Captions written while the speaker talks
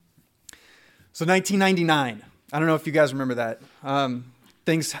So 1999, I don't know if you guys remember that.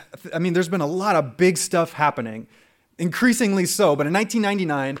 There's been a lot of big stuff happening, increasingly so. But in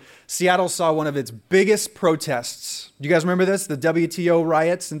 1999, Seattle saw one of its biggest protests. Do you guys remember this? The WTO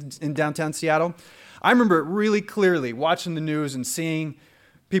riots in downtown Seattle? I remember it really clearly, watching the news and seeing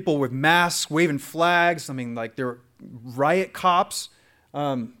people with masks, waving flags. There were riot cops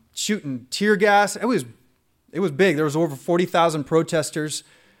shooting tear gas. It was big. There was over 40,000 protesters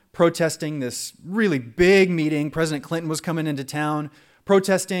protesting this really big meeting. President Clinton was coming into town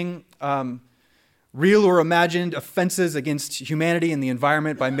protesting real or imagined offenses against humanity and the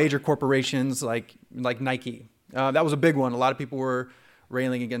environment by major corporations like Nike. That was a big one. A lot of people were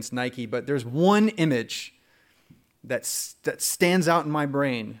railing against Nike. But there's one image that stands out in my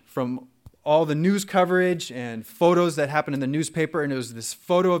brain from all the news coverage and photos that happened in the newspaper. And it was this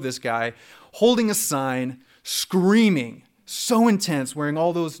photo of this guy holding a sign, screaming, so intense, wearing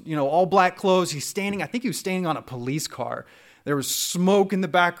all those, all black clothes. I think he was standing on a police car. There was smoke in the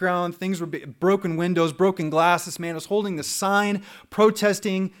background. Things were broken windows, broken glass. This man was holding the sign,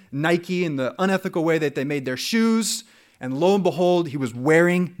 protesting Nike and the unethical way that they made their shoes. And lo and behold, he was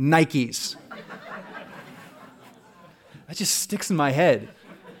wearing Nikes. That just sticks in my head.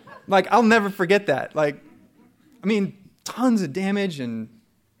 I'll never forget that. Tons of damage and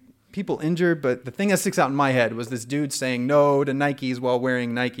people injured, but the thing that sticks out in my head was this dude saying no to Nikes while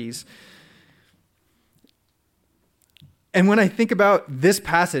wearing Nikes. And when I think about this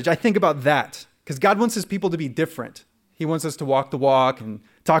passage, I think about that, because God wants his people to be different. He wants us to walk the walk and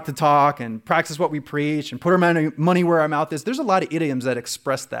talk the talk and practice what we preach and put our money where our mouth is. There's a lot of idioms that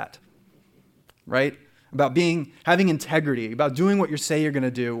express that, right? About having integrity, about doing what you say you're going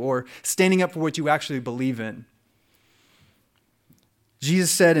to do, or standing up for what you actually believe in.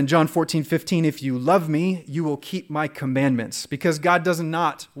 Jesus said in John 14:15, if you love me, you will keep my commandments. Because God does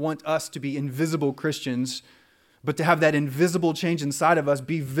not want us to be invisible Christians, but to have that invisible change inside of us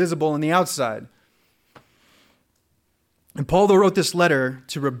be visible on the outside. And Paul, though, wrote this letter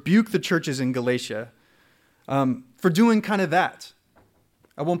to rebuke the churches in Galatia for doing kind of that.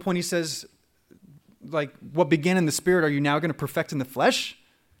 At one point he says, what began in the spirit, are you now going to perfect in the flesh?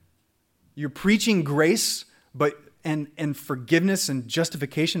 You're preaching grace, and forgiveness and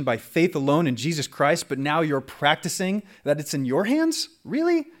justification by faith alone in Jesus Christ, but now you're practicing that it's in your hands?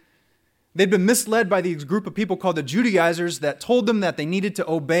 Really? They'd been misled by these group of people called the Judaizers that told them that they needed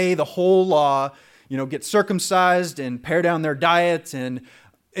to obey the whole law, get circumcised and pare down their diet and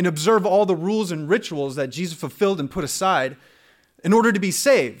observe all the rules and rituals that Jesus fulfilled and put aside in order to be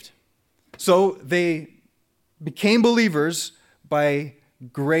saved. So they became believers by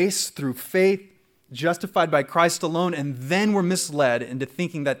grace through faith, justified by Christ alone, and then were misled into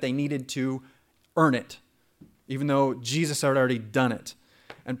thinking that they needed to earn it, even though Jesus had already done it.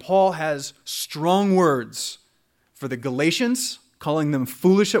 And Paul has strong words for the Galatians, calling them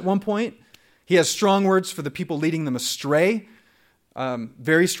foolish at one point. He has strong words for the people leading them astray.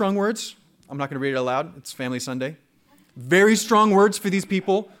 Very strong words. I'm not going to read it aloud. It's Family Sunday. Very strong words for these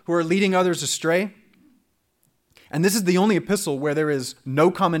people who are leading others astray. And this is the only epistle where there is no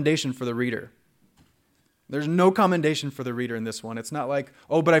commendation for the reader. There's no commendation for the reader in this one. It's not like,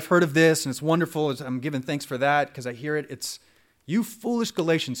 oh, but I've heard of this and it's wonderful. I'm giving thanks for that because I hear it. It's, you foolish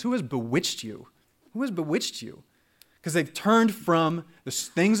Galatians, who has bewitched you? Who has bewitched you? Because they've turned from the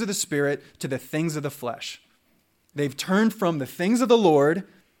things of the Spirit to the things of the flesh. They've turned from the things of the Lord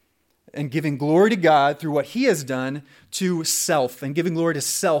and giving glory to God through what he has done to self, and giving glory to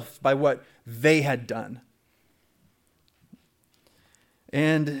self by what they had done.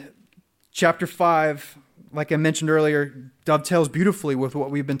 And chapter 5, like I mentioned earlier, dovetails beautifully with what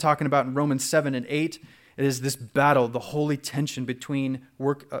we've been talking about in Romans 7 and 8. It is this battle, the holy tension between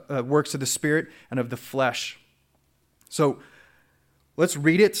works of the Spirit and of the flesh. So let's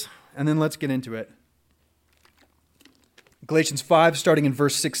read it, and then let's get into it. Galatians 5, starting in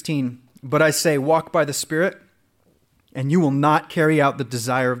verse 16. But I say, walk by the Spirit, and you will not carry out the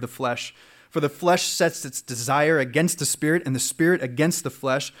desire of the flesh. For the flesh sets its desire against the Spirit, and the Spirit against the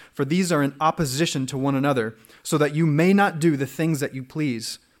flesh, for these are in opposition to one another, so that you may not do the things that you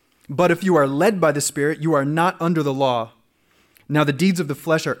please. But if you are led by the Spirit, you are not under the law. Now the deeds of the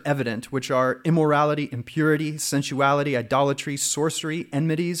flesh are evident, which are immorality, impurity, sensuality, idolatry, sorcery,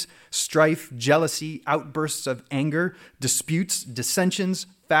 enmities, strife, jealousy, outbursts of anger, disputes, dissensions,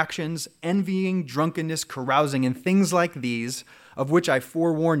 factions, envying, drunkenness, carousing, and things like these, of which I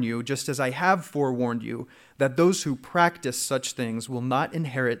forewarn you, just as I have forewarned you, that those who practice such things will not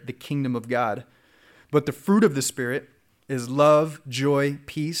inherit the kingdom of God. But the fruit of the Spirit is love, joy,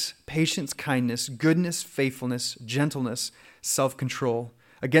 peace, patience, kindness, goodness, faithfulness, gentleness, self-control.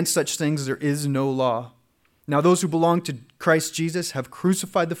 Against such things there is no law. Now those who belong to Christ Jesus have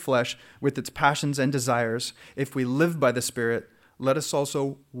crucified the flesh with its passions and desires. If we live by the Spirit, let us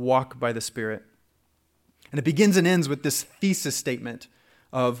also walk by the Spirit. And it begins and ends with this thesis statement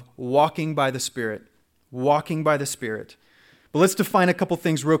of walking by the Spirit, walking by the Spirit. But let's define a couple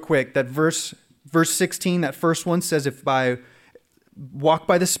things real quick. That verse 16, that first one says, if by walk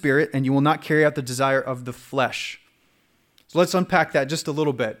by the Spirit, and you will not carry out the desire of the flesh. So let's unpack that just a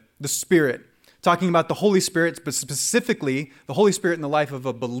little bit. The Spirit, talking about the Holy Spirit, but specifically the Holy Spirit in the life of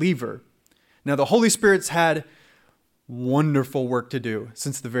a believer. Now, the Holy Spirit's had wonderful work to do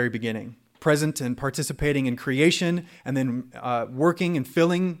since the very beginning. Present and participating in creation, and then working and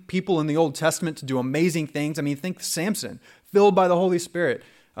filling people in the Old Testament to do amazing things. I mean, think Samson, filled by the Holy Spirit,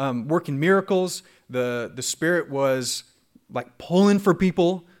 working miracles. The Spirit was like pulling for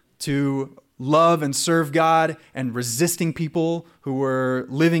people to love and serve God and resisting people who were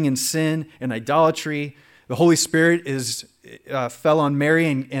living in sin and idolatry. The Holy Spirit fell on Mary,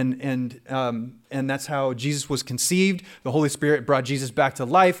 and that's how Jesus was conceived. The Holy Spirit brought Jesus back to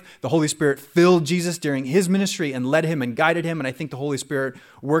life. The Holy Spirit filled Jesus during his ministry and led him and guided him. And I think the Holy Spirit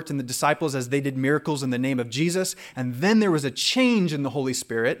worked in the disciples as they did miracles in the name of Jesus. And then there was a change in the Holy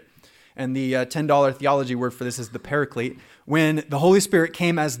Spirit. And the $10 theology word for this is the paraclete. When the Holy Spirit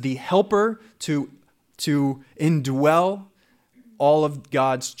came as the helper to indwell all of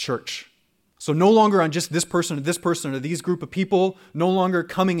God's church. So no longer on just this person or these group of people, no longer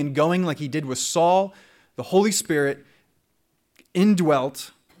coming and going like he did with Saul. The Holy Spirit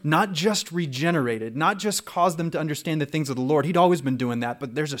indwelt, not just regenerated, not just caused them to understand the things of the Lord. He'd always been doing that,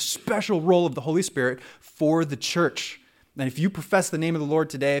 but there's a special role of the Holy Spirit for the church. And if you profess the name of the Lord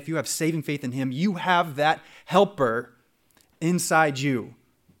today, if you have saving faith in him, you have that helper inside you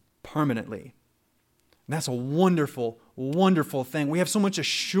permanently. And that's a wonderful, wonderful thing. We have so much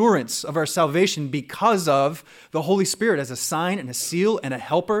assurance of our salvation because of the Holy Spirit as a sign and a seal and a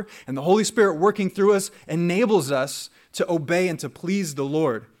helper. And the Holy Spirit working through us enables us to obey and to please the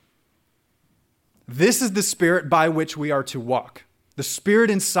Lord. This is the Spirit by which we are to walk. The Spirit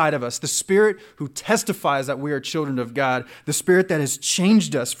inside of us, the Spirit who testifies that we are children of God, the Spirit that has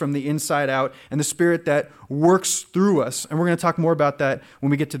changed us from the inside out, and the Spirit that works through us. And we're going to talk more about that when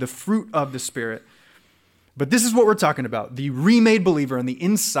we get to the fruit of the Spirit. But this is what we're talking about, the remade believer on the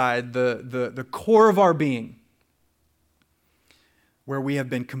inside, the core of our being, where we have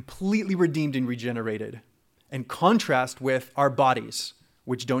been completely redeemed and regenerated, in contrast with our bodies,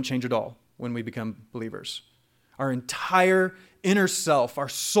 which don't change at all when we become believers. Our entire inner self, our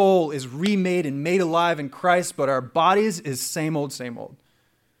soul is remade and made alive in Christ, but our bodies is same old, same old.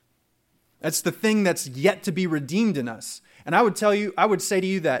 That's the thing that's yet to be redeemed in us. And I would say to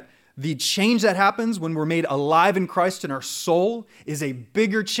you that the change that happens when we're made alive in Christ in our soul is a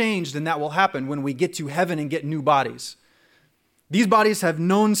bigger change than that will happen when we get to heaven and get new bodies. These bodies have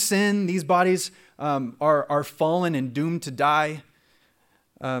known sin. These bodies are fallen and doomed to die.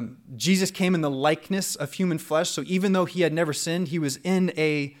 Jesus came in the likeness of human flesh, so even though he had never sinned, he was in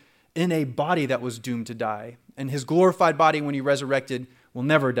a body that was doomed to die. And his glorified body, when he resurrected, will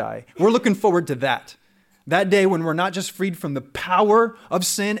never die. We're looking forward to that. That day when we're not just freed from the power of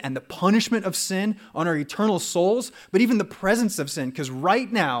sin and the punishment of sin on our eternal souls, but even the presence of sin. Because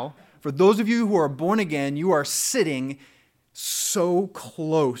right now, for those of you who are born again, you are sitting so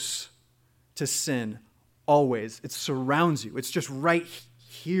close to sin always. It surrounds you. It's just right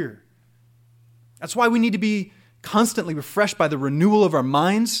here. That's why we need to be constantly refreshed by the renewal of our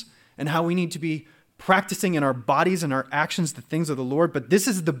minds and how we need to be practicing in our bodies and our actions the things of the Lord. But this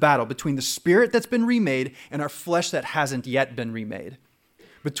is the battle between the Spirit that's been remade and our flesh that hasn't yet been remade.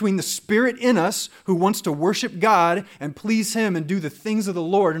 Between the Spirit in us who wants to worship God and please him and do the things of the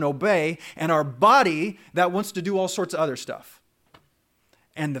Lord and obey, and our body that wants to do all sorts of other stuff.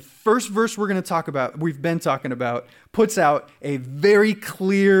 And the first verse we've been talking about, puts out a very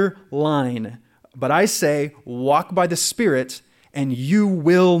clear line. But I say, walk by the Spirit, and you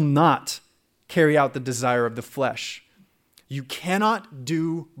will not carry out the desire of the flesh. You cannot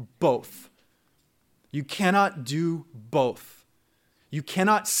do both. You cannot do both. You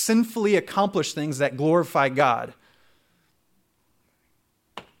cannot sinfully accomplish things that glorify God.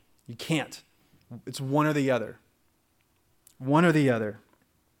 You can't. It's one or the other. One or the other.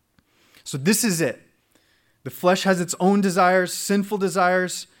 So this is it. The flesh has its own desires, sinful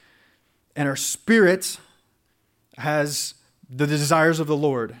desires, and our spirit has the desires of the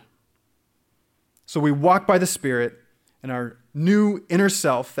Lord. So we walk by the Spirit, and our new inner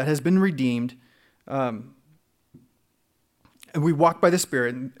self that has been redeemed, and we walk by the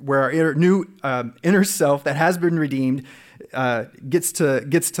Spirit, where our new inner self that has been redeemed gets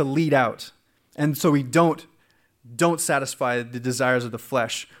to lead out. And so we don't satisfy the desires of the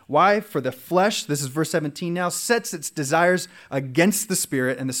flesh. Why? For the flesh, this is verse 17 now, sets its desires against the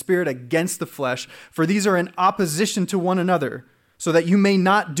Spirit, and the Spirit against the flesh. For these are in opposition to one another, so that you may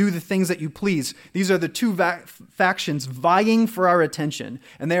not do the things that you please. These are the two factions vying for our attention,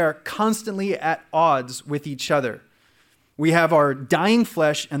 and they are constantly at odds with each other. We have our dying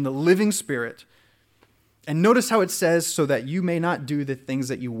flesh and the living Spirit. And notice how it says, so that you may not do the things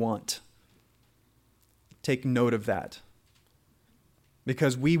that you want. Take note of that.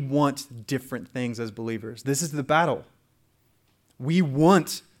 Because we want different things as believers. This is the battle. We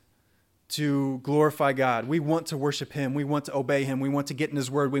want to glorify God. We want to worship Him. We want to obey Him. We want to get in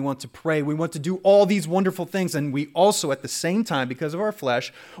His Word. We want to pray. We want to do all these wonderful things. And we also, at the same time, because of our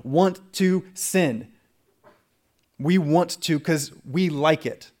flesh, want to sin. We want to because we like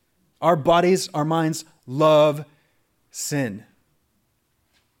it. Our bodies, our minds love sin.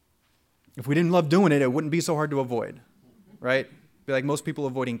 If we didn't love doing it, it wouldn't be so hard to avoid, right? Be like most people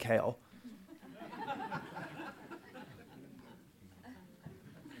avoiding kale.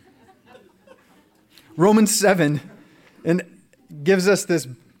 Romans 7 gives us this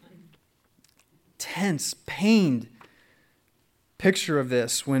tense, pained picture of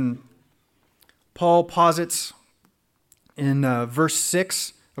this when Paul posits in verse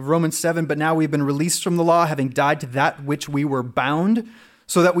 6 of Romans 7, but now we've been released from the law, having died to that which we were bound,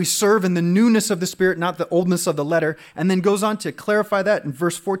 so that we serve in the newness of the Spirit, not the oldness of the letter. And then goes on to clarify that in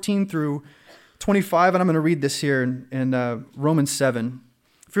verse 14 through 25. And I'm going to read this here in Romans 7.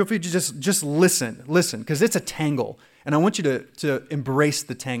 Feel free to just listen, because it's a tangle. And I want you to embrace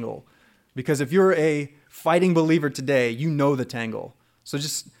the tangle. Because if you're a fighting believer today, you know the tangle. So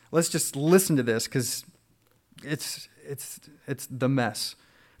let's just listen to this, because it's the mess.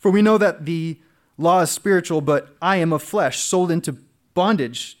 For we know that the law is spiritual, but I am of flesh, sold into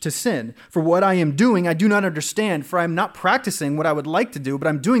bondage to sin. For what I am doing, I do not understand, for I am not practicing what I would like to do, but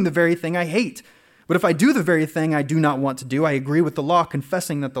I'm doing the very thing I hate. But if I do the very thing I do not want to do, I agree with the law,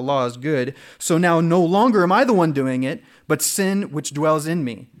 confessing that the law is good. So now no longer am I the one doing it, but sin which dwells in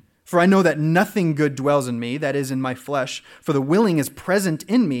me. For I know that nothing good dwells in me, that is, in my flesh. For the willing is present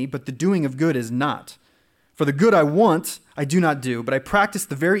in me, but the doing of good is not. For the good I want, I do not do, but I practice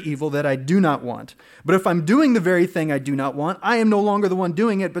the very evil that I do not want. But if I'm doing the very thing I do not want, I am no longer the one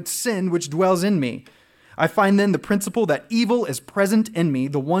doing it, but sin which dwells in me. I find then the principle that evil is present in me,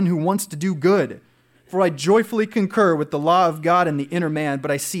 the one who wants to do good. For I joyfully concur with the law of God in the inner man,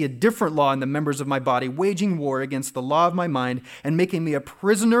 but I see a different law in the members of my body, waging war against the law of my mind and making me a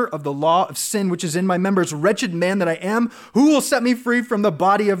prisoner of the law of sin which is in my members. Wretched man that I am, who will set me free from the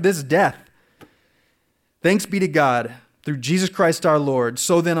body of this death? Thanks be to God through Jesus Christ our Lord.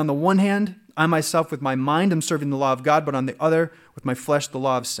 So then, on the one hand, I myself with my mind am serving the law of God, but on the other, with my flesh, the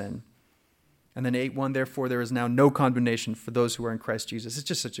law of sin. And then 8:1, therefore there is now no condemnation for those who are in Christ Jesus. It's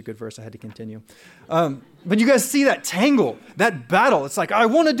just such a good verse, I had to continue. But you guys see that tangle, that battle. It's like, I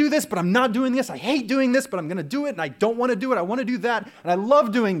want to do this, but I'm not doing this. I hate doing this, but I'm going to do it, and I don't want to do it. I want to do that, and I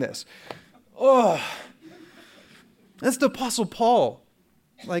love doing this. Oh, that's the Apostle Paul.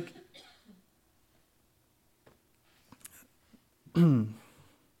 Like,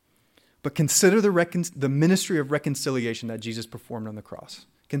 but consider the ministry of reconciliation that Jesus performed on the cross.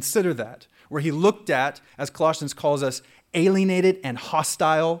 Consider that, where he looked at, as Colossians calls us, alienated and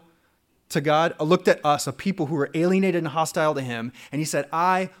hostile to God, looked at us, a people who were alienated and hostile to him, and he said,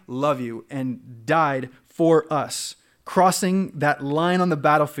 I love you, and died for us, crossing that line on the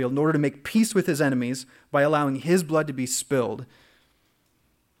battlefield in order to make peace with his enemies by allowing his blood to be spilled.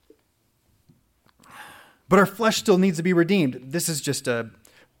 But our flesh still needs to be redeemed. This is just a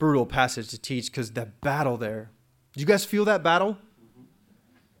brutal passage to teach because the battle there. Did you guys feel that battle?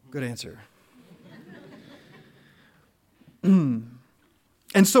 Good answer. And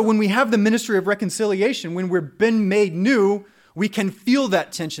so when we have the ministry of reconciliation, when we've been made new, we can feel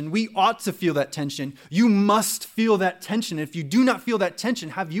that tension. We ought to feel that tension. You must feel that tension. If you do not feel that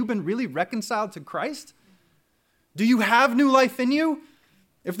tension, have you been really reconciled to Christ? Do you have new life in you?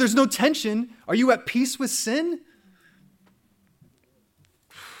 If there's no tension, are you at peace with sin?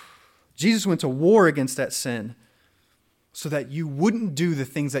 Jesus went to war against that sin so that you wouldn't do the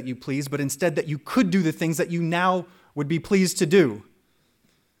things that you please, but instead that you could do the things that you now would be pleased to do.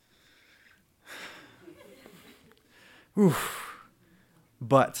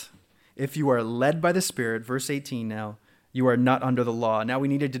 But if you are led by the Spirit, verse 18 now, you are not under the law. Now we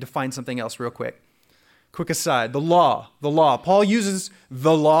needed to define something else real quick. Quick aside, the law. Paul uses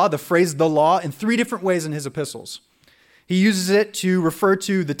the law, the phrase the law, in 3 different ways in his epistles. He uses it to refer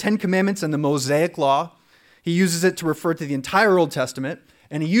to the 10 Commandments and the Mosaic law. He uses it to refer to the entire Old Testament,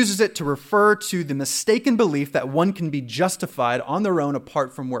 and he uses it to refer to the mistaken belief that one can be justified on their own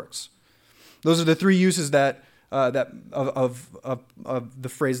apart from works. Those are the three uses of the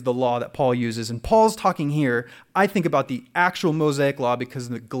phrase "the law" that Paul uses. And Paul's talking here, I think, about the actual Mosaic law, because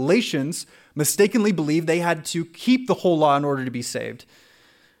the Galatians mistakenly believed they had to keep the whole law in order to be saved.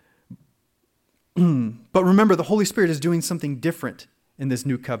 But remember, the Holy Spirit is doing something different in this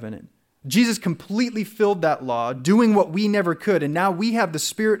new covenant. Jesus completely filled that law, doing what we never could. And now we have the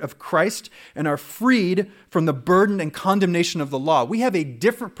Spirit of Christ and are freed from the burden and condemnation of the law. We have a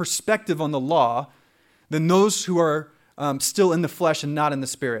different perspective on the law than those who are still in the flesh and not in the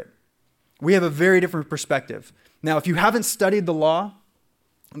Spirit. We have a very different perspective. Now, if you haven't studied the law,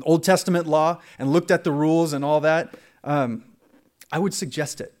 the Old Testament law, and looked at the rules and all that, I would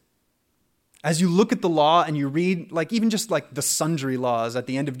suggest it. As you look at the law and you read, even just the sundry laws at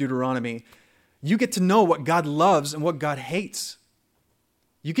the end of Deuteronomy, you get to know what God loves and what God hates.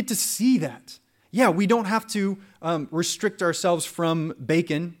 You get to see that. Yeah, we don't have to restrict ourselves from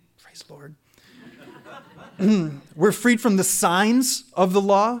bacon. Praise the Lord. We're freed from the signs of the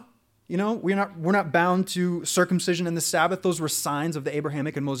law. We're not bound to circumcision and the Sabbath. Those were signs of the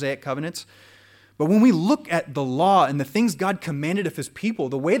Abrahamic and Mosaic covenants. But when we look at the law and the things God commanded of his people,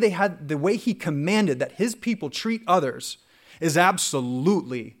 the way he commanded that his people treat others is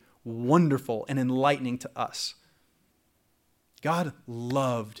absolutely wonderful and enlightening to us. God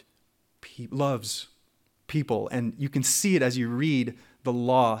loves people, and you can see it as you read the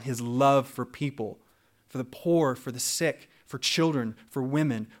law, his love for people, for the poor, for the sick, for children, for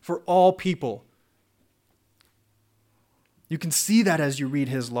women, for all people. You can see that as you read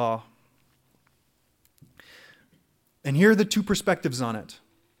his law. And here are the two perspectives on it.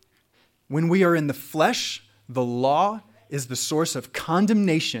 When we are in the flesh, the law is the source of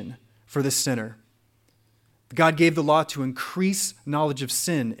condemnation for the sinner. God gave the law to increase knowledge of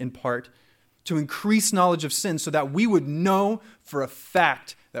sin, in part, to increase knowledge of sin so that we would know for a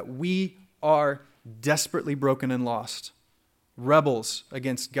fact that we are desperately broken and lost, rebels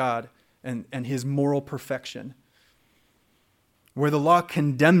against God and his moral perfection. Where the law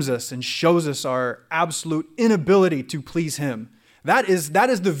condemns us and shows us our absolute inability to please him. That is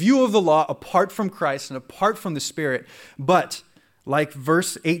the view of the law apart from Christ and apart from the Spirit. But like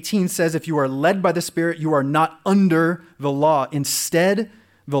verse 18 says, if you are led by the Spirit, you are not under the law. Instead,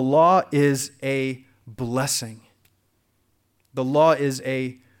 the law is a blessing. The law is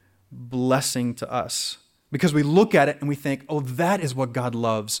a blessing to us. Because we look at it and we think, oh, that is what God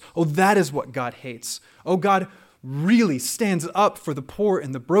loves. Oh, that is what God hates. Oh, God really stands up for the poor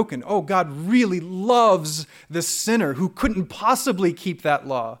and the broken. Oh, God really loves the sinner who couldn't possibly keep that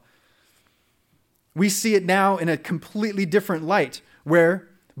law. We see it now in a completely different light, where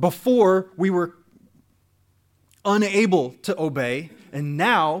before we were unable to obey, and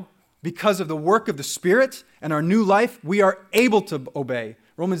now, because of the work of the Spirit and our new life, we are able to obey.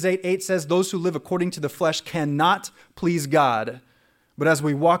 Romans 8:8 says, those who live according to the flesh cannot please God. But as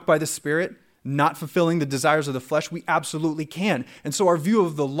we walk by the Spirit, not fulfilling the desires of the flesh, we absolutely can. And so our view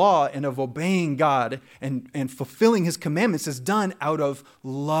of the law and of obeying God and fulfilling his commandments is done out of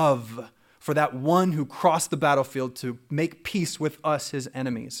love for that one who crossed the battlefield to make peace with us, his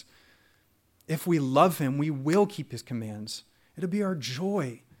enemies. If we love him, we will keep his commands. It'll be our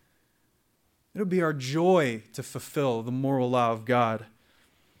joy. It'll be our joy to fulfill the moral law of God.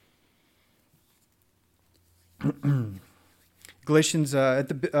 Galatians,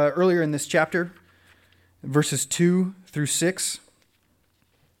 earlier in this chapter, verses 2 through 6,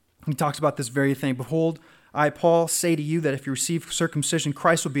 he talks about this very thing. Behold, I, Paul, say to you that if you receive circumcision,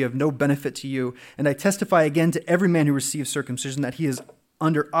 Christ will be of no benefit to you. And I testify again to every man who receives circumcision that he is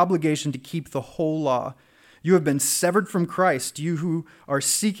under obligation to keep the whole law. You have been severed from Christ, you who are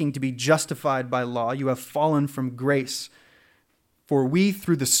seeking to be justified by law. You have fallen from grace. For we,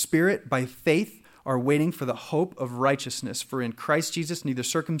 through the Spirit, by faith, are waiting for the hope of righteousness. For in Christ Jesus, neither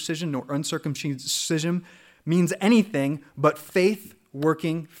circumcision nor uncircumcision means anything but faith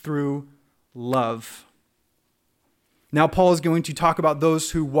working through love. Now Paul is going to talk about those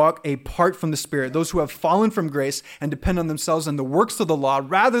who walk apart from the Spirit, those who have fallen from grace and depend on themselves and the works of the law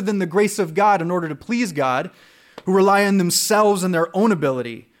rather than the grace of God in order to please God, who rely on themselves and their own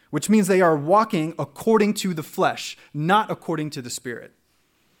ability, which means they are walking according to the flesh, not according to the Spirit.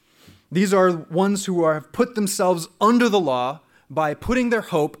 These are ones who have put themselves under the law by putting their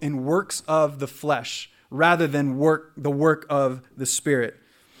hope in works of the flesh rather than the work of the Spirit.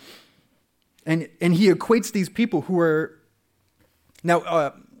 And he equates these people who are...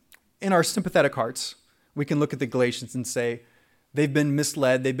 Now, in our sympathetic hearts, we can look at the Galatians and say, they've been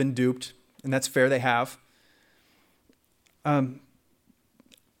misled, they've been duped, and that's fair, they have.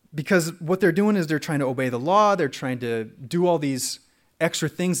 Because what they're doing is they're trying to obey the law. They're trying to do all these extra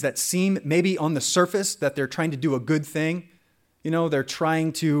things that seem maybe on the surface that they're trying to do a good thing. They're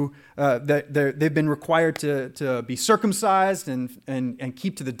trying to, they've been required to be circumcised and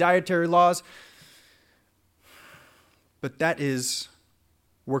keep to the dietary laws. But that is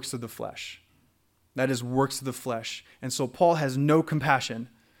works of the flesh. That is works of the flesh. And so Paul has no compassion.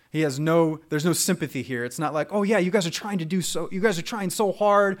 There's no sympathy here. It's not like, oh yeah, you guys are trying so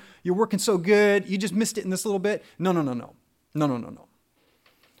hard. You're working so good. You just missed it in this little bit. No.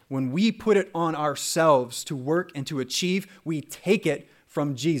 When we put it on ourselves to work and to achieve, we take it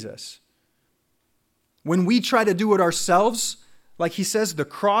from Jesus. When we try to do it ourselves, like he says, the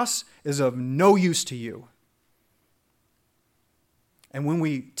cross is of no use to you. And when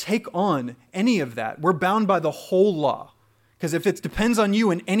we take on any of that, we're bound by the whole law. Because if it depends on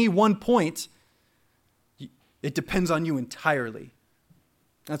you in any one point, it depends on you entirely.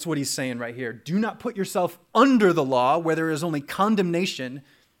 That's what he's saying right here. Do not put yourself under the law where there is only condemnation,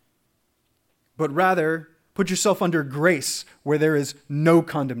 but rather put yourself under grace where there is no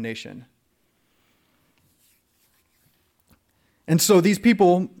condemnation. And so these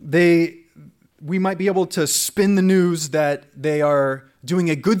people, we might be able to spin the news that they are doing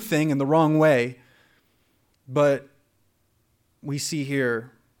a good thing in the wrong way, but we see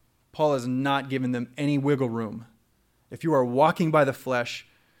here, Paul has not given them any wiggle room. If you are walking by the flesh,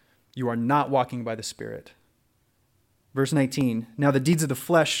 you are not walking by the Spirit. Verse 19, now the deeds of the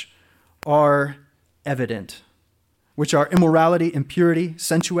flesh are evident, which are immorality, impurity,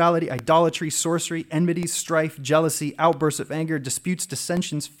 sensuality, idolatry, sorcery, enmity, strife, jealousy, outbursts of anger, disputes,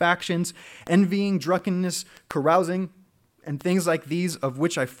 dissensions, factions, envying, drunkenness, carousing, and things like these, of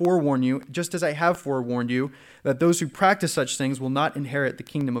which I forewarn you, just as I have forewarned you, that those who practice such things will not inherit the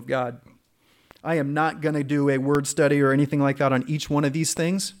kingdom of God. I am not going to do a word study or anything like that on each one of these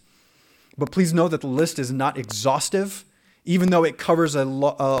things, but please know that the list is not exhaustive, even though it covers a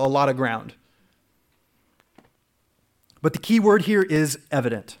lot of ground. But the key word here is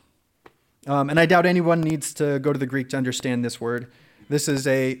evident. And I doubt anyone needs to go to the Greek to understand this word. This is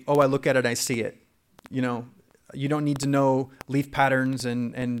I look at it, I see it. You don't need to know leaf patterns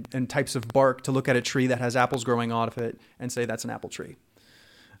and types of bark to look at a tree that has apples growing out of it and say that's an apple tree.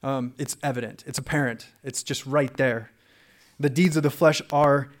 It's evident. It's apparent. It's just right there. The deeds of the flesh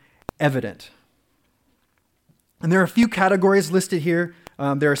are evident. And there are a few categories listed here.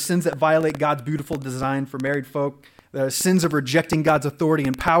 There are sins that violate God's beautiful design for married folk. There are sins of rejecting God's authority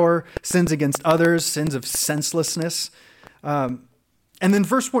and power, sins against others, sins of senselessness. And then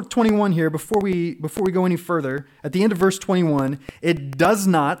verse 21 here, before we go any further, at the end of verse 21, it does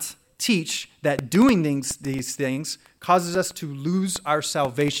not teach that doing these things causes us to lose our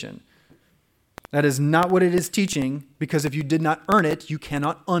salvation. That is not what it is teaching, because if you did not earn it, you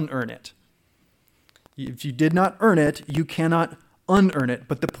cannot unearn it. If you did not earn it, you cannot unearn it.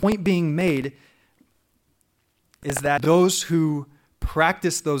 But the point being made is that those who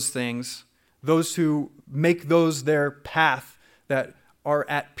practice those things, those who make those their path, that are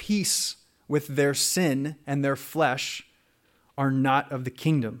at peace with their sin and their flesh, are not of the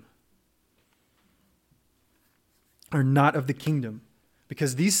kingdom. Are not of the kingdom.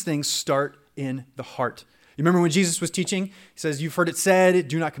 Because these things start in the heart. You remember when Jesus was teaching? He says, you've heard it said,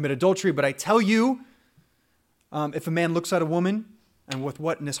 do not commit adultery, but I tell you, if a man looks at a woman, and with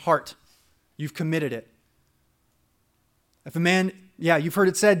what in his heart, you've committed it. If a man, you've heard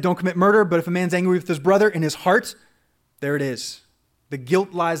it said, don't commit murder, but if a man's angry with his brother in his heart, there it is. The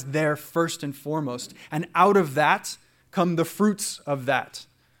guilt lies there first and foremost. And out of that come the fruits of that.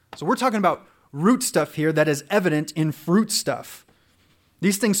 So we're talking about root stuff here that is evident in fruit stuff.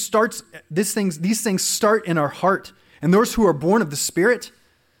 These things start in our heart. And those who are born of the Spirit,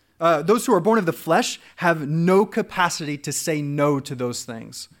 those who are born of the flesh, have no capacity to say no to those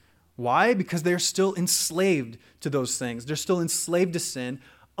things. Why? Because they're still enslaved to those things. They're still enslaved to sin,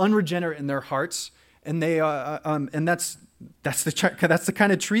 unregenerate in their hearts, and that's the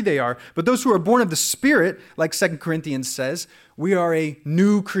kind of tree they are. But those who are born of the Spirit, like 2 Corinthians says, we are a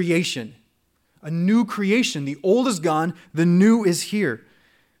new creation. A new creation. The old is gone, the new is here.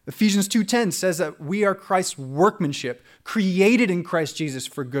 Ephesians 2:10 says that we are Christ's workmanship, created in Christ Jesus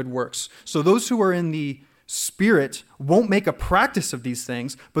for good works. So those who are in the Spirit won't make a practice of these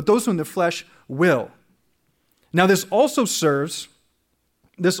things, but those who are in the flesh will. Now this also serves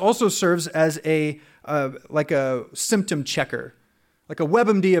as like a symptom checker, like a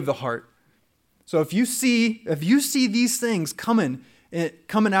WebMD of the heart. So if you see these things coming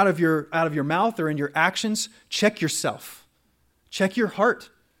out of your mouth or in your actions, check yourself. Check your heart.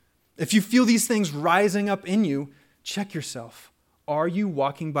 If you feel these things rising up in you, Check yourself. Are you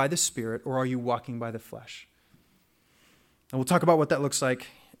walking by the Spirit or are you walking by the flesh? And we'll talk about what that looks like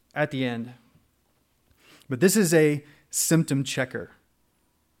at the end. But this is a symptom checker.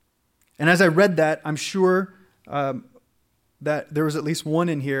 And as I read that, I'm sure that there was at least one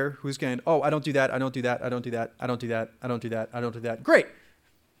in here who's going, oh, I don't do that, I don't do that, I don't do that, I don't do that, I don't do that, I don't do that. Great.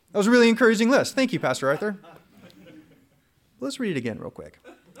 That was a really encouraging list. Thank you, Pastor Arthur. Let's read it again real quick.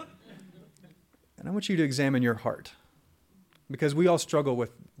 And I want you to examine your heart, because we all struggle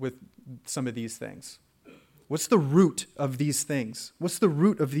with some of these things. What's the root of these things? What's the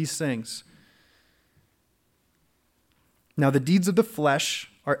root of these things? Now, the deeds of the flesh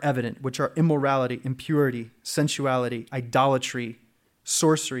are evident, which are immorality, impurity, sensuality, idolatry,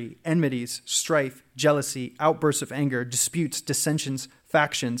 sorcery, enmities, strife, jealousy, outbursts of anger, disputes, dissensions,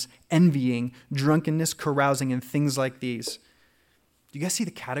 factions, envying, drunkenness, carousing, and things like these. Do you guys see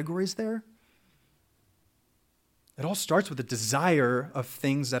the categories there? It all starts with a desire of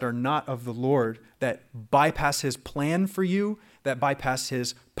things that are not of the Lord, that bypass his plan for you, that bypass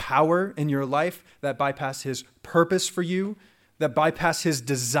his power in your life, that bypass his purpose for you, that bypass his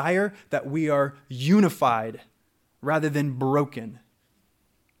desire that we are unified rather than broken.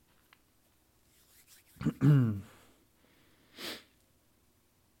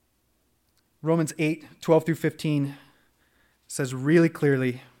 Romans 8:12 through 15 says really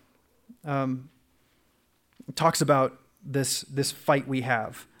clearly, talks about this fight we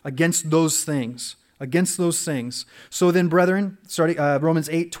have against those things. So then, brethren, Romans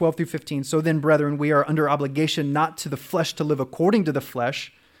 8:12 through 15. So then, brethren, we are under obligation not to the flesh to live according to the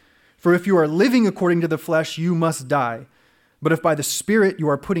flesh. For if you are living according to the flesh, you must die. But if by the Spirit you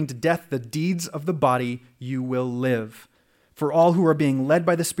are putting to death the deeds of the body, you will live. For all who are being led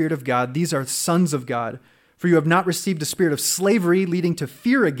by the Spirit of God, these are sons of God. For you have not received a spirit of slavery leading to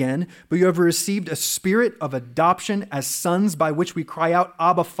fear again, but you have received a spirit of adoption as sons, by which we cry out,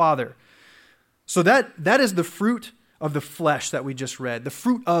 Abba, Father. So that is the fruit of the flesh that we just read, the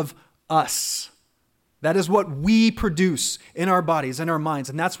fruit of us. That is what we produce in our bodies, in our minds,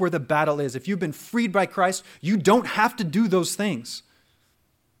 and that's where the battle is. If you've been freed by Christ, you don't have to do those things.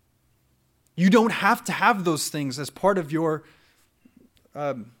 You don't have to have those things as part of your,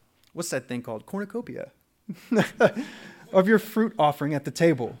 what's that thing called? Cornucopia. Of your fruit offering at the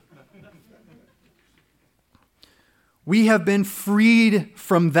table. We have been freed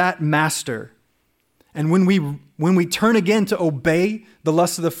from that master. And when we turn again to obey the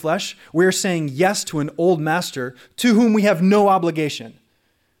lust of the flesh, we're saying yes to an old master to whom we have no obligation.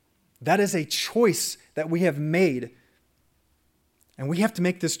 That is a choice that we have made. And we have to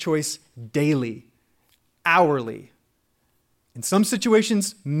make this choice daily, hourly. In some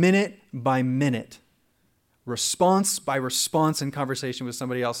situations, minute by minute. Response by response in conversation with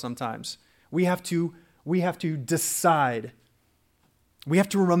somebody else sometimes. We have to decide. We have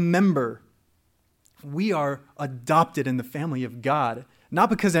to remember we are adopted in the family of God, not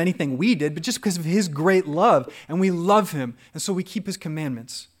because of anything we did, but just because of his great love, and we love him, and so we keep his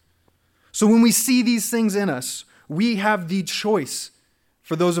commandments. So when we see these things in us, we have the choice,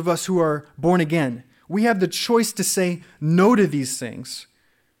 for those of us who are born again, we have the choice to say no to these things.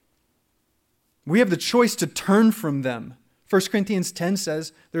 We have the choice to turn from them. 1 Corinthians 10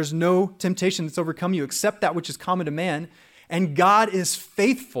 says, there's no temptation that's overcome you except that which is common to man. And God is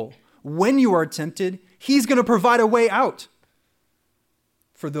faithful. When you are tempted, he's going to provide a way out.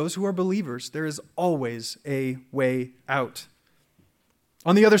 For those who are believers, there is always a way out.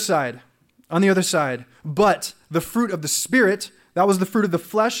 On the other side, but the fruit of the Spirit, that was the fruit of the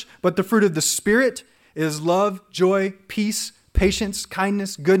flesh, but the fruit of the Spirit is love, joy, peace, patience,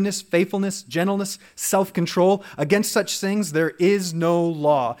 kindness, goodness, faithfulness, gentleness, self-control. Against such things there is no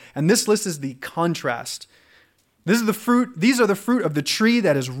law. And this list is the contrast. These are the fruit of the tree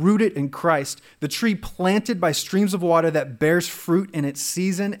that is rooted in Christ, the tree planted by streams of water that bears fruit in its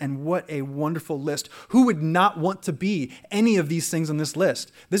season. And what a wonderful list. Who would not want to be any of these things on this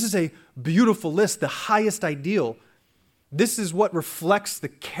list? This is a beautiful list, the highest ideal. This is what reflects the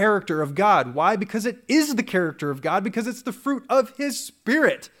character of God. Why? Because it is the character of God, because it's the fruit of his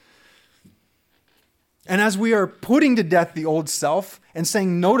Spirit. And as we are putting to death the old self and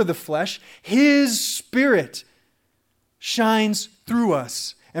saying no to the flesh, his Spirit shines through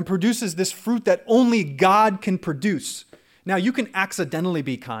us and produces this fruit that only God can produce. Now, you can accidentally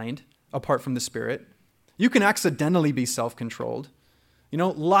be kind apart from the Spirit. You can accidentally be self-controlled.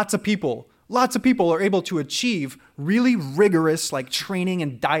 Lots of people are able to achieve really rigorous training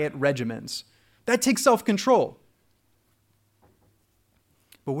and diet regimens. That takes self-control.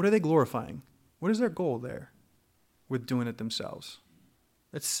 But what are they glorifying? What is their goal there with doing it themselves?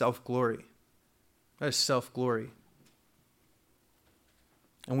 That's self-glory. That is self-glory.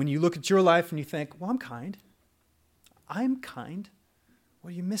 And when you look at your life and you think, well, I'm kind. What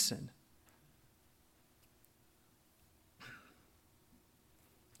are you missing?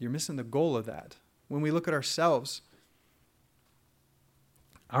 You're missing the goal of that. When we look at ourselves,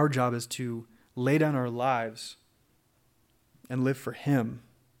 our job is to lay down our lives and live for Him.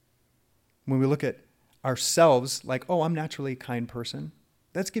 When we look at ourselves like, oh, I'm naturally a kind person,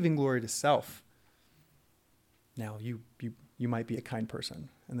 that's giving glory to self. Now, you might be a kind person,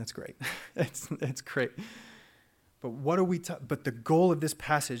 and that's great. It's great. But what are we? But the goal of this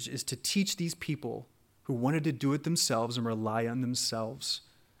passage is to teach these people who wanted to do it themselves and rely on themselves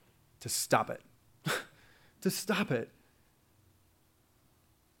to stop it. To stop it.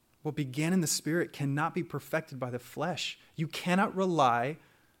 What began in the Spirit cannot be perfected by the flesh. You cannot rely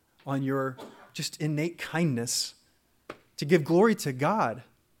on your just innate kindness to give glory to God.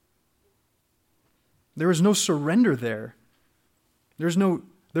 There is no surrender there. There's no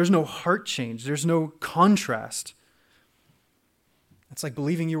heart change. There's no contrast. It's like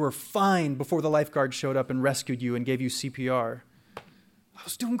believing you were fine before the lifeguard showed up and rescued you and gave you CPR. I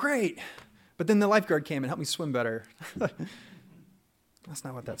was doing great. But then the lifeguard came and helped me swim better. That's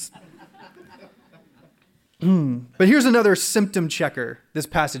not what that's... But here's another symptom checker, this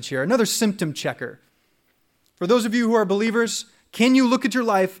passage here. Another symptom checker. For those of you who are believers, can you look at your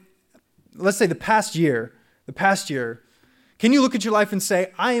life, let's say the past year, can you look at your life and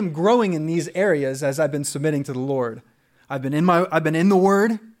say, I am growing in these areas as I've been submitting to the Lord. I've been in the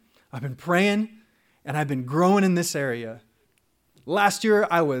Word, I've been praying, and I've been growing in this area. Last year,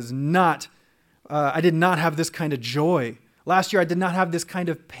 I did not have this kind of joy. Last year, I did not have this kind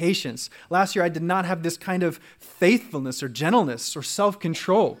of patience. Last year, I did not have this kind of faithfulness or gentleness or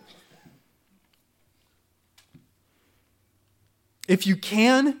self-control. If you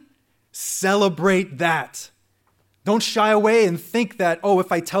can, celebrate that. Don't shy away and think that,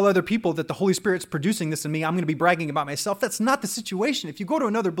 if I tell other people that the Holy Spirit's producing this in me, I'm going to be bragging about myself. That's not the situation. If you go to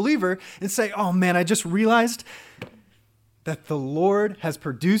another believer and say, oh man, I just realized that the Lord has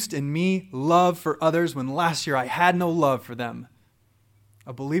produced in me love for others when last year I had no love for them.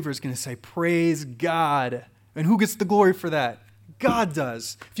 A believer is going to say, praise God. And who gets the glory for that? God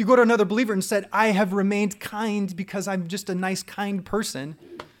does. If you go to another believer and said, I have remained kind because I'm just a nice, kind person,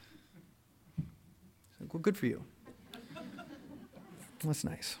 well, good for you. That's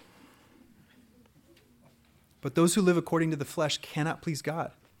nice. But those who live according to the flesh cannot please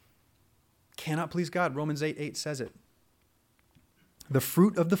God. Cannot please God. Romans 8:8 says it. The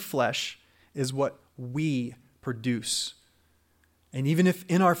fruit of the flesh is what we produce. And even if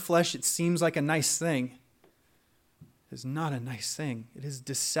in our flesh it seems like a nice thing, it is not a nice thing. It is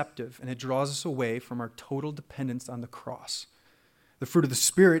deceptive, and it draws us away from our total dependence on the cross. The fruit of the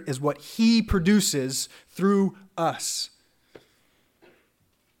Spirit is what He produces through us.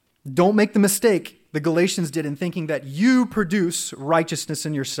 Don't make the mistake the Galatians did in thinking that you produce righteousness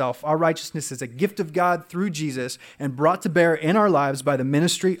in yourself. Our righteousness is a gift of God through Jesus and brought to bear in our lives by the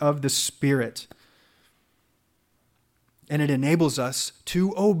ministry of the Spirit. And it enables us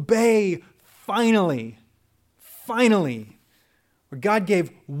to obey finally. Where God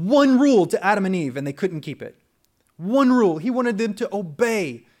gave one rule to Adam and Eve and they couldn't keep it. One rule. He wanted them to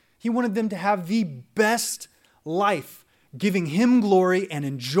obey. He wanted them to have the best life, giving Him glory and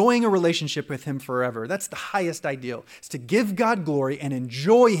enjoying a relationship with Him forever. That's the highest ideal. It's to give God glory and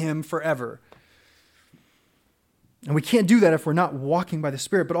enjoy Him forever. And we can't do that if we're not walking by the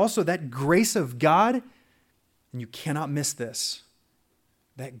Spirit. But also that grace of God, and you cannot miss this,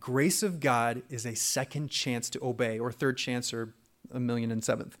 that grace of God is a second chance to obey, or third chance, or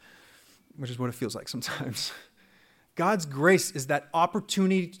 1,000,007th, which is what it feels like sometimes. God's grace is that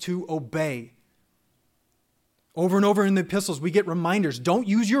opportunity to obey. Over and over in the epistles, we get reminders. Don't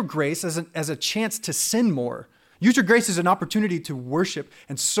use your grace as a chance to sin more. Use your grace as an opportunity to worship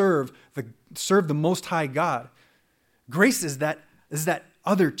and serve the Most High God. Grace is that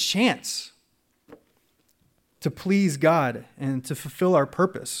other chance to please God and to fulfill our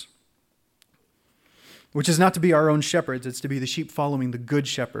purpose, which is not to be our own shepherds. It's to be the sheep following the good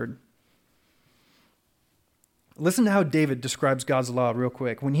shepherd. Listen to how David describes God's law real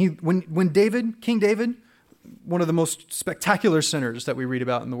quick. When David, King David, one of the most spectacular sinners that we read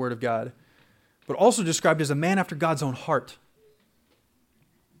about in the Word of God, but also described as a man after God's own heart.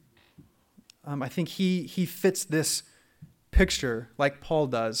 I think he fits this picture, like Paul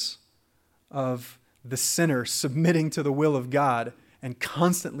does, of the sinner submitting to the will of God and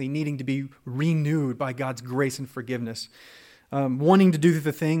constantly needing to be renewed by God's grace and forgiveness. Wanting to do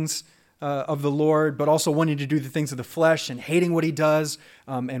the things of the Lord, but also wanting to do the things of the flesh and hating what he does,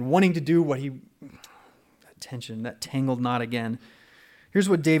 and wanting to do what he... That tension, that tangled knot again. Here's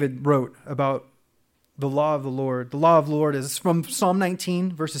what David wrote about the law of the Lord. The law of the Lord is from Psalm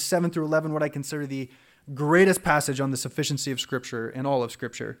 19, verses 7 through 11, what I consider the greatest passage on the sufficiency of Scripture and all of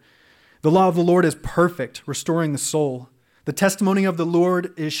Scripture. The law of the Lord is perfect, restoring the soul. The testimony of the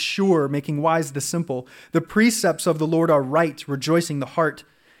Lord is sure, making wise the simple. The precepts of the Lord are right, rejoicing the heart.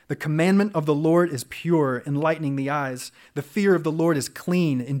 The commandment of the Lord is pure, enlightening the eyes. The fear of the Lord is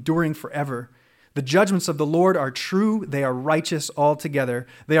clean, enduring forever. The judgments of the Lord are true, they are righteous altogether.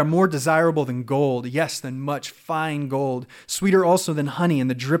 They are more desirable than gold, yes, than much fine gold, sweeter also than honey and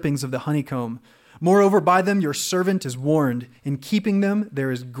the drippings of the honeycomb. Moreover, by them your servant is warned. In keeping them,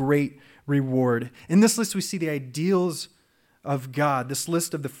 there is great reward. In this list, we see the ideals of God, this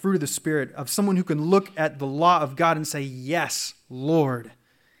list of the fruit of the Spirit, of someone who can look at the law of God and say, yes, Lord,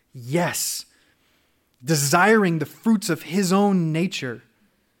 yes, desiring the fruits of his own nature.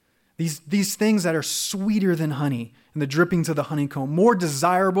 These things that are sweeter than honey and the drippings of the honeycomb, more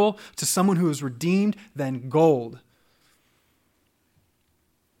desirable to someone who is redeemed than gold.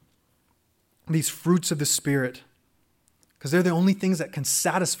 These fruits of the Spirit, because they're the only things that can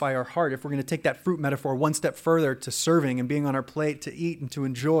satisfy our heart. If we're going to take that fruit metaphor one step further to serving and being on our plate to eat and to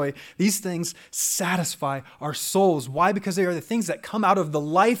enjoy, these things satisfy our souls. Why? Because they are the things that come out of the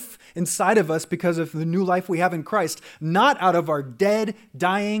life inside of us because of the new life we have in Christ, not out of our dead,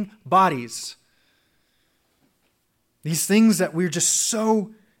 dying bodies. These things that we're just so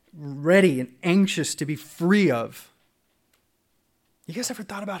ready and anxious to be free of. You guys ever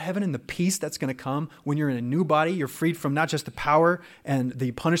thought about heaven and the peace that's going to come when you're in a new body? You're freed from not just the power and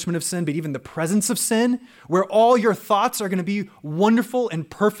the punishment of sin, but even the presence of sin, where all your thoughts are going to be wonderful and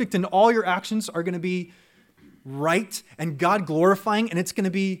perfect, and all your actions are going to be right and God glorifying, and it's going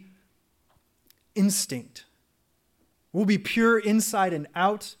to be instinct. We'll be pure inside and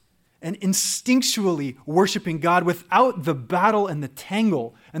out and instinctually worshiping God without the battle and the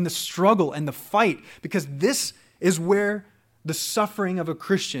tangle and the struggle and the fight, because this is where the suffering of a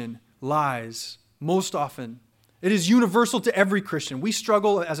Christian lies most often. It is universal to every Christian. We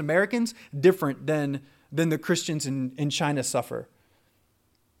struggle as Americans different than the Christians in China suffer.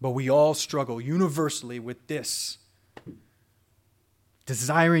 But we all struggle universally with this.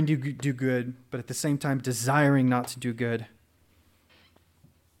 Desiring to do good, but at the same time desiring not to do good.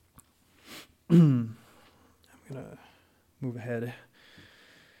 I'm going to move ahead.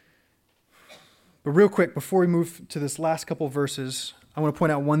 But real quick, before we move to this last couple of verses, I want to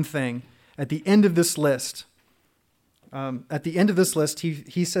point out one thing. At the end of this list,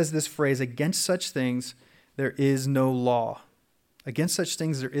 he says this phrase, against such things there is no law. Against such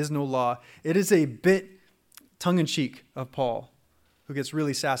things there is no law. It is a bit tongue-in-cheek of Paul, who gets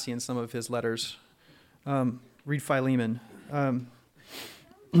really sassy in some of his letters. Read Philemon.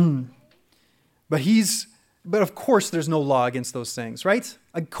 But of course there's no law against those things, right?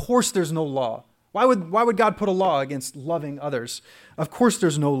 Of course there's no law. Why would God put a law against loving others? Of course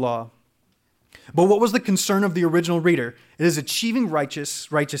there's no law. But what was the concern of the original reader? It is achieving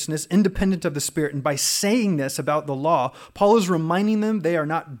righteousness independent of the Spirit. And by saying this about the law, Paul is reminding them they are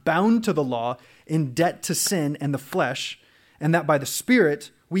not bound to the law, in debt to sin and the flesh, and that by the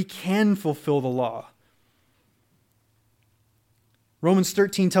Spirit we can fulfill the law. Romans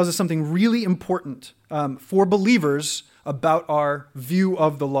 13 tells us something really important for believers about our view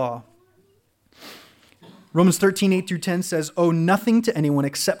of the law. Romans 13, 8 through 10 says, owe nothing to anyone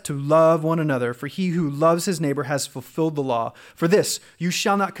except to love one another, for he who loves his neighbor has fulfilled the law. For this, you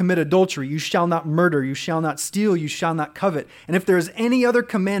shall not commit adultery, you shall not murder, you shall not steal, you shall not covet. And if there is any other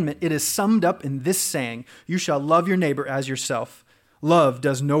commandment, it is summed up in this saying, you shall love your neighbor as yourself. Love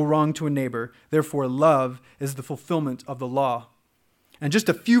does no wrong to a neighbor, therefore love is the fulfillment of the law. And just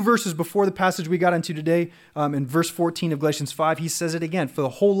a few verses before the passage we got into today, in verse 14 of Galatians 5, he says it again. For the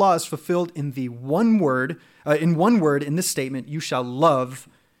whole law is fulfilled in one word in this statement, you shall love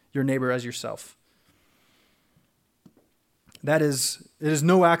your neighbor as yourself. It is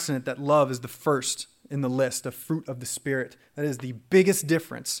no accident that love is the first in the list of fruit of the Spirit. That is the biggest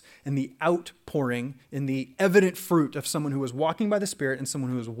difference in the outpouring, in the evident fruit of someone who is walking by the Spirit and someone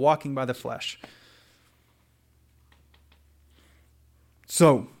who is walking by the flesh.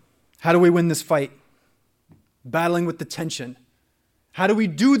 So, how do we win this fight? Battling with the tension. How do we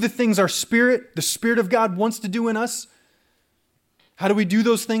do the things the Spirit of God wants to do in us? How do we do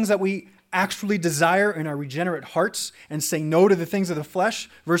those things that we actually desire in our regenerate hearts and say no to the things of the flesh?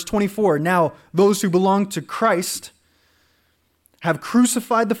 Verse 24, now those who belong to Christ have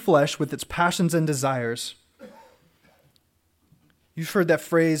crucified the flesh with its passions and desires. You've heard that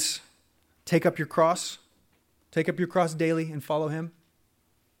phrase, take up your cross. Take up your cross daily and follow him.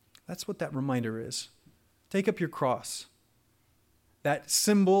 That's what that reminder is. Take up your cross. that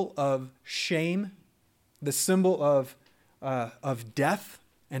symbol of shame, the symbol of death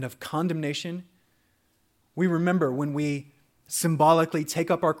and of condemnation, we remember when we symbolically take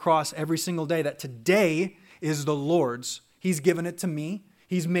up our cross every single day that today is the Lord's. He's given it to me.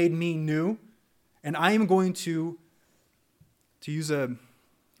 He's made me new. And I am going to use an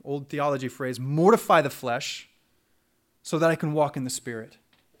old theology phrase, mortify the flesh so that I can walk in the Spirit.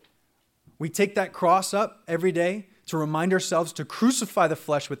 We take that cross up every day to remind ourselves to crucify the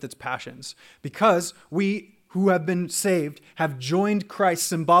flesh with its passions, because we who have been saved have joined Christ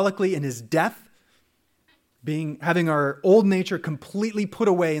symbolically in his death, having our old nature completely put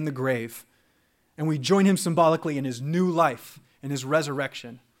away in the grave, and we join him symbolically in his new life, in his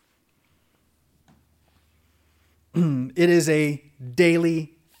resurrection. It is a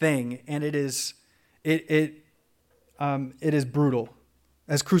daily thing, and it is brutal.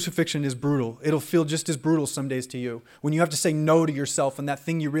 As crucifixion is brutal, it'll feel just as brutal some days to you when you have to say no to yourself and that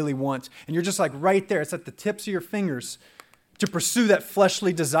thing you really want, and you're just like right there. It's at the tips of your fingers to pursue that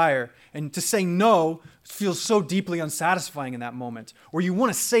fleshly desire, and to say no feels so deeply unsatisfying in that moment. Or you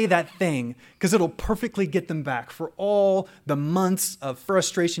want to say that thing because it'll perfectly get them back for all the months of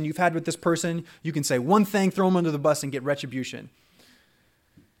frustration you've had with this person. You can say one thing, throw them under the bus, and get retribution.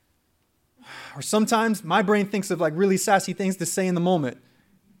 Or sometimes my brain thinks of like really sassy things to say in the moment.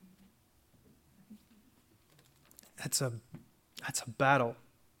 That's a battle.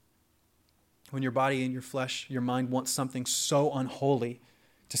 When your body and your flesh, your mind wants something so unholy,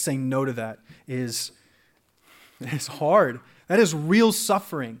 to say no to that is hard. That is real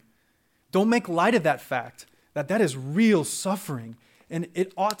suffering. Don't make light of that fact, that is real suffering. And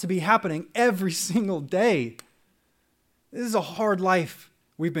it ought to be happening every single day. This is a hard life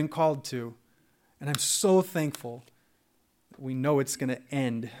we've been called to. And I'm so thankful we know it's going to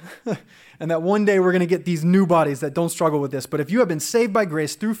end. And that one day we're going to get these new bodies that don't struggle with this. But if you have been saved by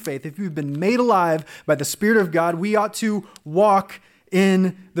grace through faith, if you've been made alive by the Spirit of God, we ought to walk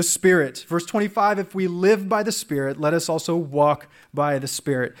in the Spirit. Verse 25, if we live by the Spirit, let us also walk by the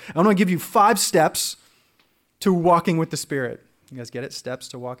Spirit. I want to give you 5 steps to walking with the Spirit. You guys get it? Steps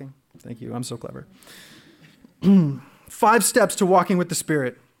to walking? Thank you. I'm so clever. 5 steps to walking with the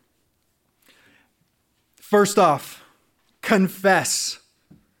Spirit. First off, confess.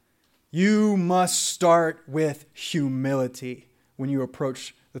 You must start with humility when you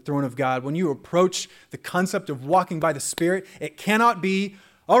approach the throne of God. When you approach the concept of walking by the Spirit, it cannot be,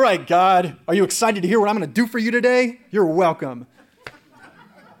 all right, God, are you excited to hear what I'm going to do for you today? You're welcome.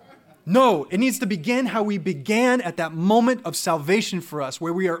 No, it needs to begin how we began at that moment of salvation for us,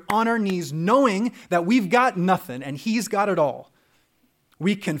 where we are on our knees knowing that we've got nothing and he's got it all.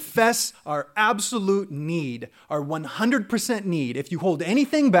 We confess our absolute need, our 100% need. If you hold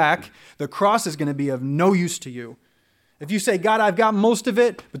anything back, the cross is going to be of no use to you. If you say, God, I've got most of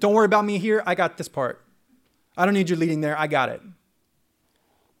it, but don't worry about me here, I got this part. I don't need you leading there, I got it.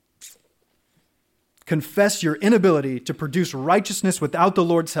 Confess your inability to produce righteousness without the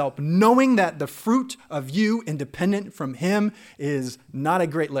Lord's help, knowing that the fruit of you, independent from him, is not a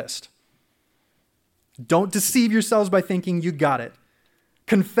great list. Don't deceive yourselves by thinking you got it.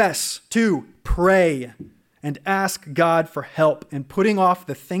 Confess, 2, pray, and ask God for help in putting off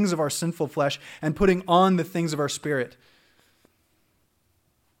the things of our sinful flesh and putting on the things of our spirit.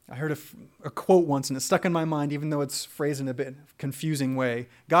 I heard a quote once, and it stuck in my mind, even though it's phrased in a bit confusing way.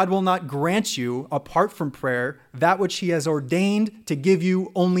 God will not grant you, apart from prayer, that which he has ordained to give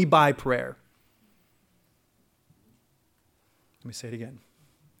you only by prayer. Let me say it again.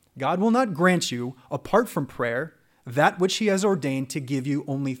 God will not grant you, apart from prayer, that which he has ordained to give you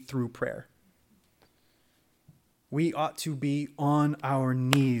only through prayer. We ought to be on our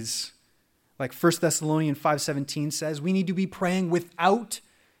knees. Like 1 Thessalonians 5:17 says, we need to be praying without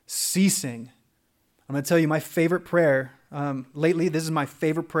ceasing. I'm going to tell you my favorite prayer. Lately, this is my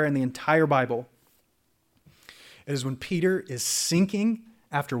favorite prayer in the entire Bible. It is when Peter is sinking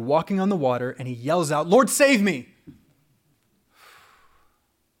after walking on the water and he yells out, Lord, save me.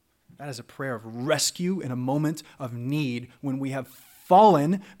 That is a prayer of rescue in a moment of need when we have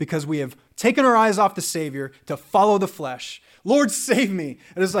fallen because we have taken our eyes off the Savior to follow the flesh. Lord, save me.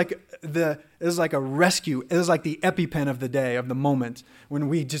 It is like a rescue. It is like the EpiPen of the day, of the moment, when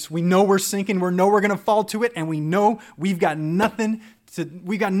we know we're sinking, we know we're going to fall to it, and we know we've got nothing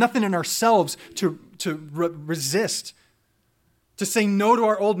in ourselves to resist. To say no to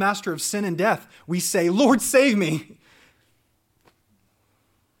our old master of sin and death, we say, Lord, save me.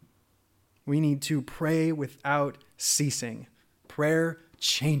 We need to pray without ceasing. Prayer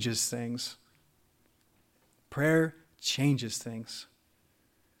changes things. Prayer changes things.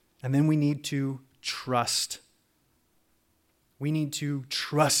 And then we need to trust. We need to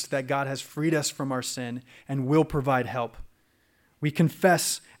trust that God has freed us from our sin and will provide help. We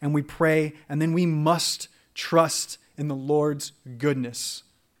confess and we pray, and then we must trust in the Lord's goodness.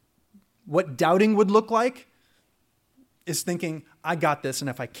 What doubting would look like is thinking, I got this, and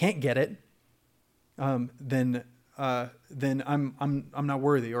if I can't get it, then I'm not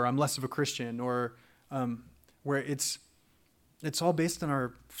worthy, or I'm less of a Christian, or where it's all based on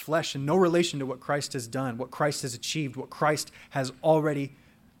our flesh and no relation to what Christ has done, what Christ has achieved, what Christ has already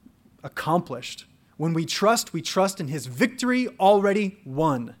accomplished. When we trust in his victory already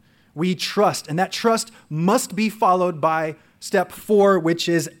won. We trust, and that trust must be followed by step 4, which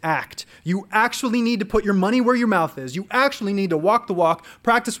is act. You actually need to put your money where your mouth is. You actually need to walk the walk,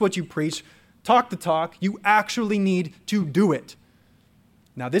 practice what you preach, talk the talk. You actually need to do it.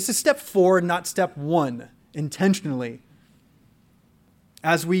 Now, this is step 4, not step 1, intentionally.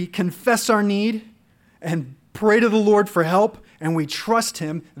 As we confess our need and pray to the Lord for help, and we trust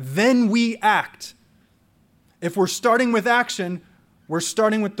him, then we act. If we're starting with action, we're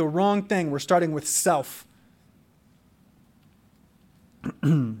starting with the wrong thing. We're starting with self.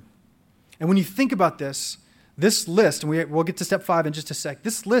 And when you think about this list, and we'll get to step 5 in just a sec,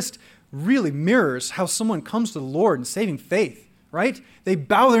 this list really mirrors how someone comes to the Lord in saving faith, right? They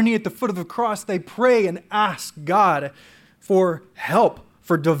bow their knee at the foot of the cross. They pray and ask God for help,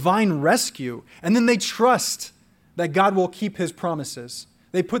 for divine rescue. And then they trust that God will keep his promises.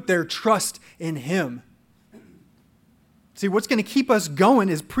 They put their trust in him. See, what's going to keep us going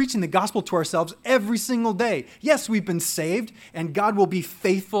is preaching the gospel to ourselves every single day. Yes, we've been saved, and God will be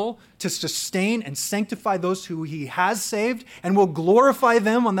faithful to sustain and sanctify those who he has saved, and will glorify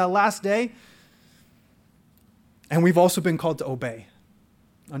them on that last day. And we've also been called to obey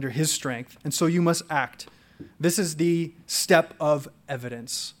under his strength, and so you must act. This is the step of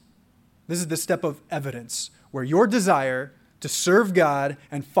evidence. This is the step of evidence, where your desire to serve God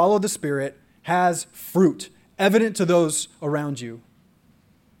and follow the Spirit has fruit, evident to those around you.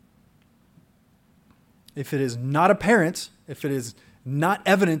 If it is not apparent, if it is not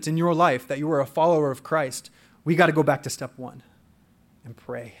evident in your life that you are a follower of Christ, we got to go back to step 1 and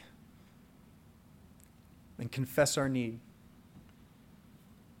pray and confess our need.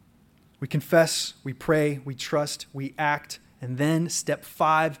 We confess, we pray, we trust, we act, and then step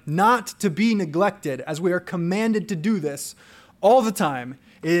 5, not to be neglected, as we are commanded to do this all the time,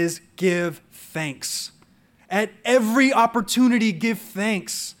 is give thanks. At every opportunity, give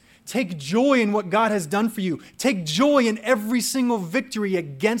thanks. Take joy in what God has done for you. Take joy in every single victory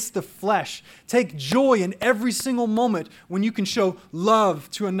against the flesh. Take joy in every single moment when you can show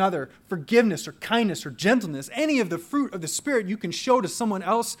love to another, forgiveness or kindness or gentleness, any of the fruit of the Spirit you can show to someone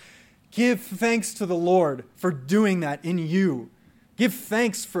else. Give thanks to the Lord for doing that in you. Give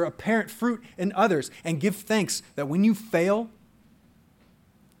thanks for apparent fruit in others. And give thanks that when you fail,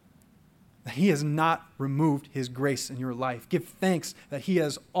 that he has not removed his grace in your life. Give thanks that he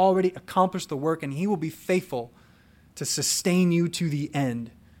has already accomplished the work and he will be faithful to sustain you to the end.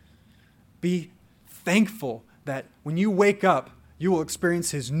 Be thankful that when you wake up, you will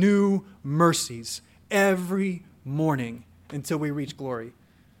experience his new mercies every morning until we reach glory.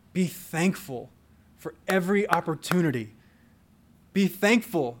 Be thankful for every opportunity. Be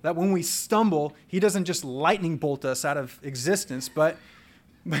thankful that when we stumble, he doesn't just lightning bolt us out of existence, but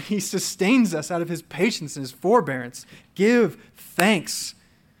he sustains us out of his patience and his forbearance. Give thanks.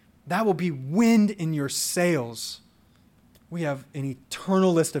 That will be wind in your sails. We have an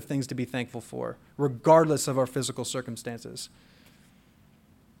eternal list of things to be thankful for, regardless of our physical circumstances.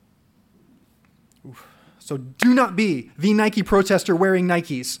 Oof. So do not be the Nike protester wearing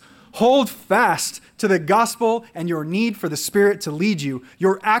Nikes. Hold fast to the gospel and your need for the Spirit to lead you.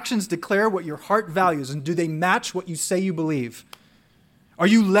 Your actions declare what your heart values, and do they match what you say you believe? Are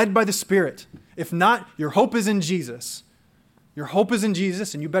you led by the Spirit? If not, your hope is in Jesus. Your hope is in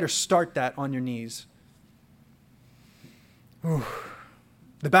Jesus, and you better start that on your knees. Ooh.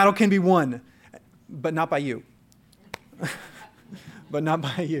 The battle can be won, but not by you. But not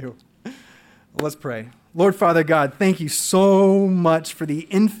by you. Let's pray. Lord Father God, thank you so much for the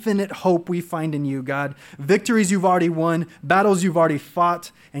infinite hope we find in you, God. Victories you've already won, battles you've already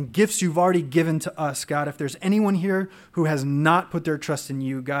fought, and gifts you've already given to us, God. If there's anyone here who has not put their trust in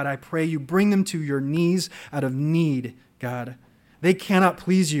you, God, I pray you bring them to your knees out of need, God. They cannot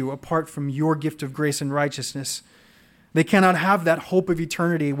please you apart from your gift of grace and righteousness. They cannot have that hope of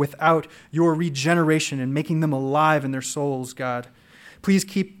eternity without your regeneration and making them alive in their souls, God. Please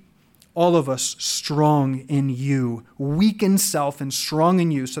keep all of us strong in you, weak in self and strong in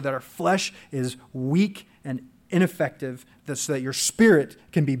you, so that our flesh is weak and ineffective, so that your Spirit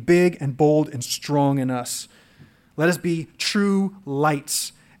can be big and bold and strong in us. Let us be true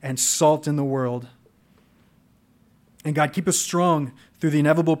lights and salt in the world. And God, keep us strong through the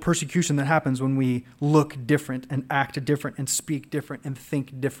inevitable persecution that happens when we look different and act different and speak different and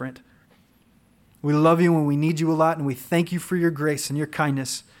think different. We love you and we need you a lot, and we thank you for your grace and your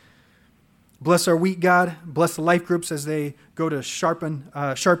kindness. Bless our week, God. Bless the life groups as they go to sharpen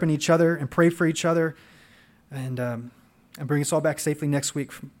each other and pray for each other, and bring us all back safely next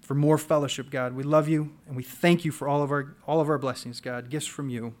week for more fellowship, God. We love you and we thank you for all of our blessings, God. Gifts from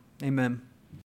you. Amen.